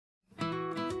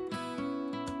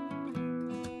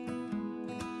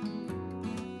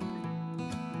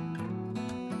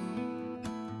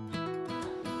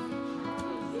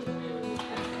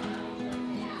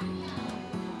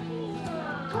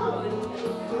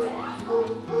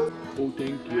Oh,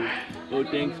 thank you. Oh,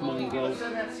 thanks, Mungo. Oh,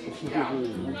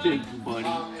 thanks, buddy.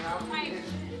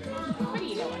 What are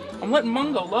you doing? I'm letting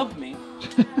Mungo love me.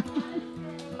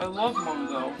 I love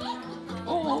Mungo.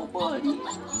 Oh, buddy.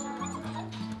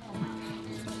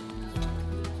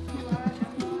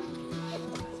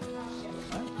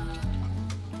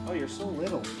 Oh, you're so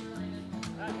little.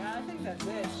 I think that's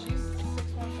it. She's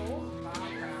 6 months old.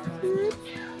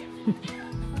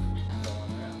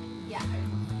 Yeah.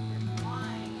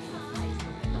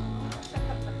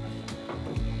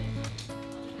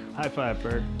 High five,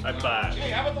 Bird. High five.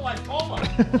 Hey, how about the lipoma?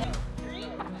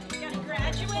 Got a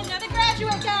graduate, another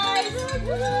graduate, guys!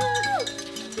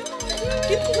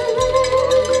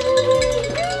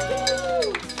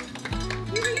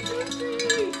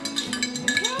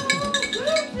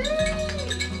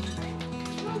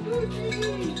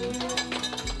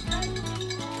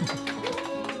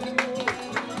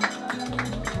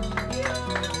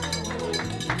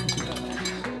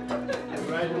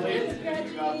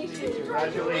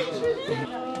 Congratulations. 6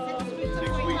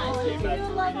 weeks you came back. Do you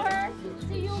love her?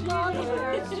 Do you love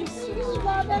her? Do you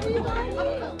love everybody?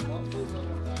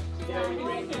 Yeah,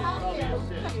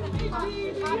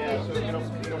 so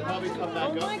it'll probably come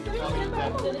back up.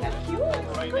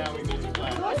 Right now we need to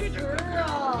clap. Good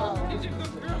girl.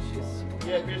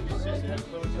 Yeah, here's the sister. That's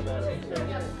close to that.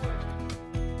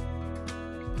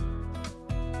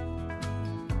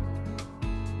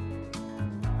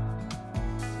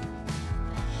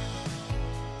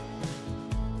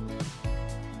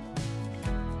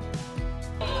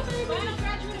 Final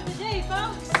graduate of the day,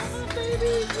 folks!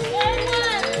 Baby.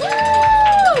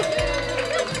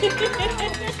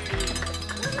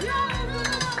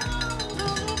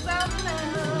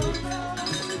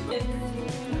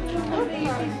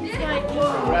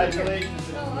 Congratulations.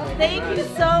 Thank you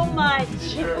so much.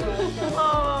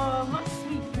 Oh, my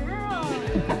sweet girl.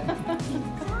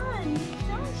 Honey,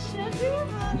 don't sugar,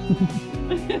 honey.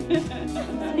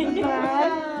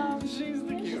 She's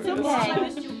the cutest. Okay.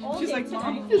 She's like, Mom.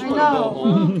 I just want to go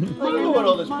home. I don't know what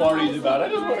all this party's about. I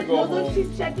just want to go Although home.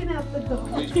 she's checking out the door.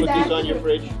 Please put these on your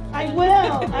fridge. I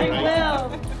will.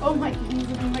 Oh my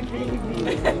goodness, my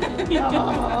baby.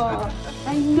 Oh,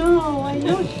 I know,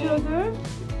 sugar.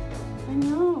 I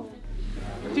know.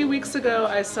 A few weeks ago,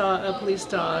 I saw a police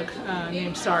dog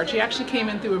named Sarge. He actually came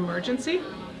in through emergency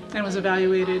and was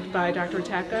evaluated by Dr.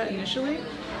 Taka initially.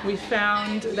 We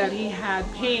found that he had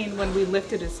pain when we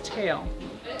lifted his tail.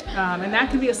 And that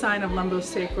can be a sign of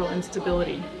lumbosacral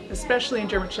instability, especially in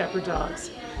German Shepherd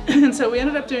dogs. And so we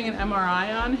ended up doing an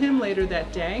MRI on him later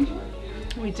that day.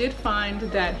 We did find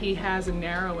that he has a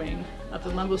narrowing of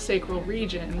the lumbosacral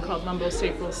region called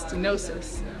lumbosacral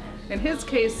stenosis. In his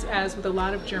case, as with a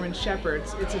lot of German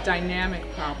Shepherds, it's a dynamic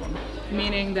problem,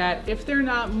 meaning that if they're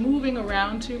not moving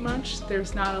around too much,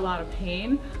 there's not a lot of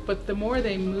pain, but the more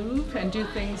they move and do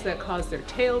things that cause their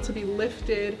tail to be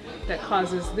lifted, that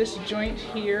causes this joint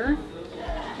here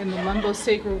in the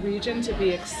lumbosacral region to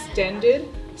be extended,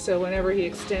 so whenever he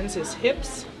extends his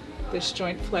hips, this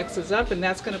joint flexes up, and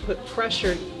that's going to put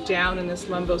pressure down in this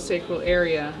lumbosacral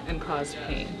area and cause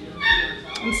pain.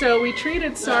 And so we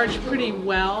treated Sarge pretty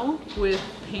well with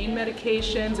pain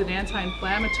medications and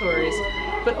anti-inflammatories,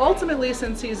 but ultimately,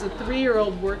 since he's a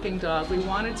 3-year-old working dog, we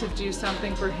wanted to do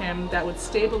something for him that would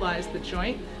stabilize the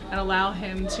joint and allow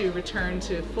him to return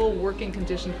to full working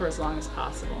condition for as long as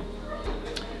possible.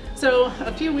 So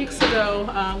a few weeks ago,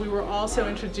 we were also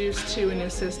introduced to a new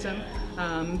system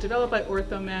developed by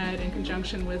OrthoMed in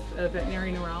conjunction with a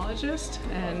veterinary neurologist,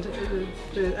 and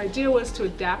the idea was to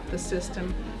adapt the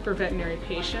system for veterinary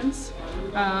patients.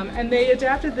 And they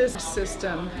adapted this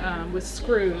system with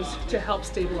screws to help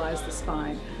stabilize the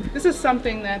spine. This is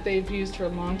something that they've used for a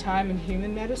long time in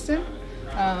human medicine,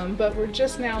 but we're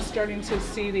just now starting to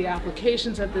see the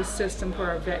applications of this system for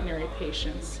our veterinary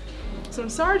patients. So in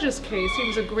Sarge's case, he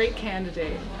was a great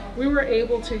candidate. We were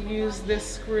able to use this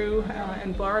screw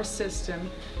and bar system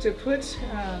to put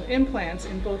implants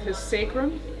in both his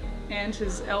sacrum and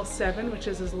his L7, which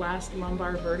is his last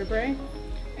lumbar vertebrae,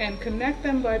 and connect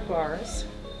them by bars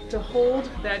to hold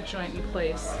that joint in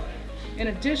place. In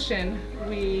addition,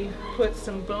 we put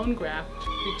some bone graft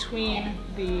between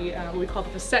the, what we call the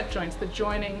facet joints, the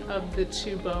joining of the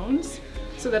two bones,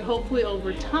 so that hopefully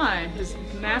over time, his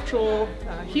natural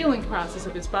healing process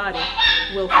of his body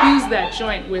will fuse that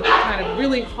joint with kind of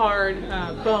really hard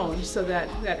bone, so that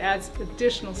adds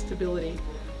additional stability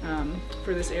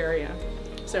for this area.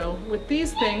 So with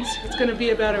these things, it's going to be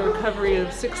about a recovery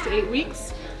of 6 to 8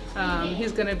 weeks.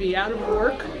 He's going to be out of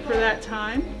work for that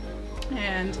time,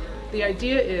 and The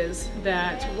idea is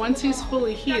that once he's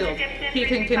fully healed, he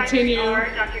can continue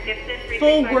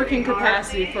full working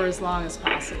capacity for as long as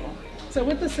possible. So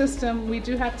with the system, we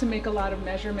do have to make a lot of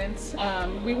measurements.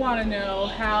 We want to know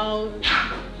how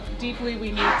deeply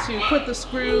we need to put the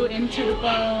screw into the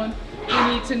bone.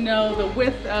 We need to know the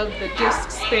width of the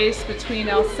disc space between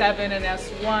L7 and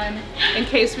S1 in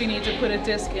case we need to put a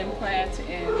disc implant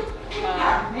in.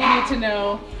 We need to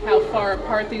know how far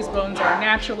apart these bones are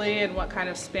naturally and what kind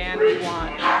of span we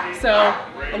want. So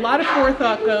a lot of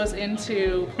forethought goes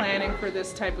into planning for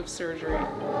this type of surgery.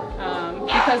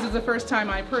 Because it's the first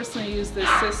time I personally used this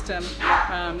system,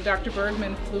 Dr.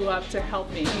 Bergman flew up to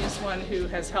help me. He's one who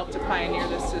has helped to pioneer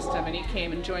this system, and he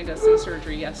came and joined us in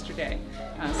surgery yesterday.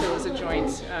 So it was a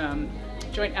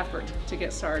joint effort to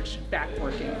get Sarge back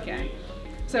working again.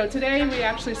 So today we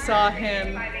actually saw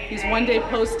him. He's 1 day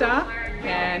post-op,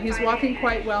 and he's walking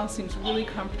quite well, seems really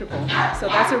comfortable. So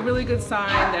that's a really good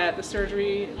sign that the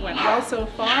surgery went well so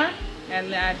far,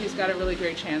 and that he's got a really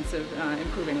great chance of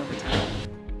improving over time.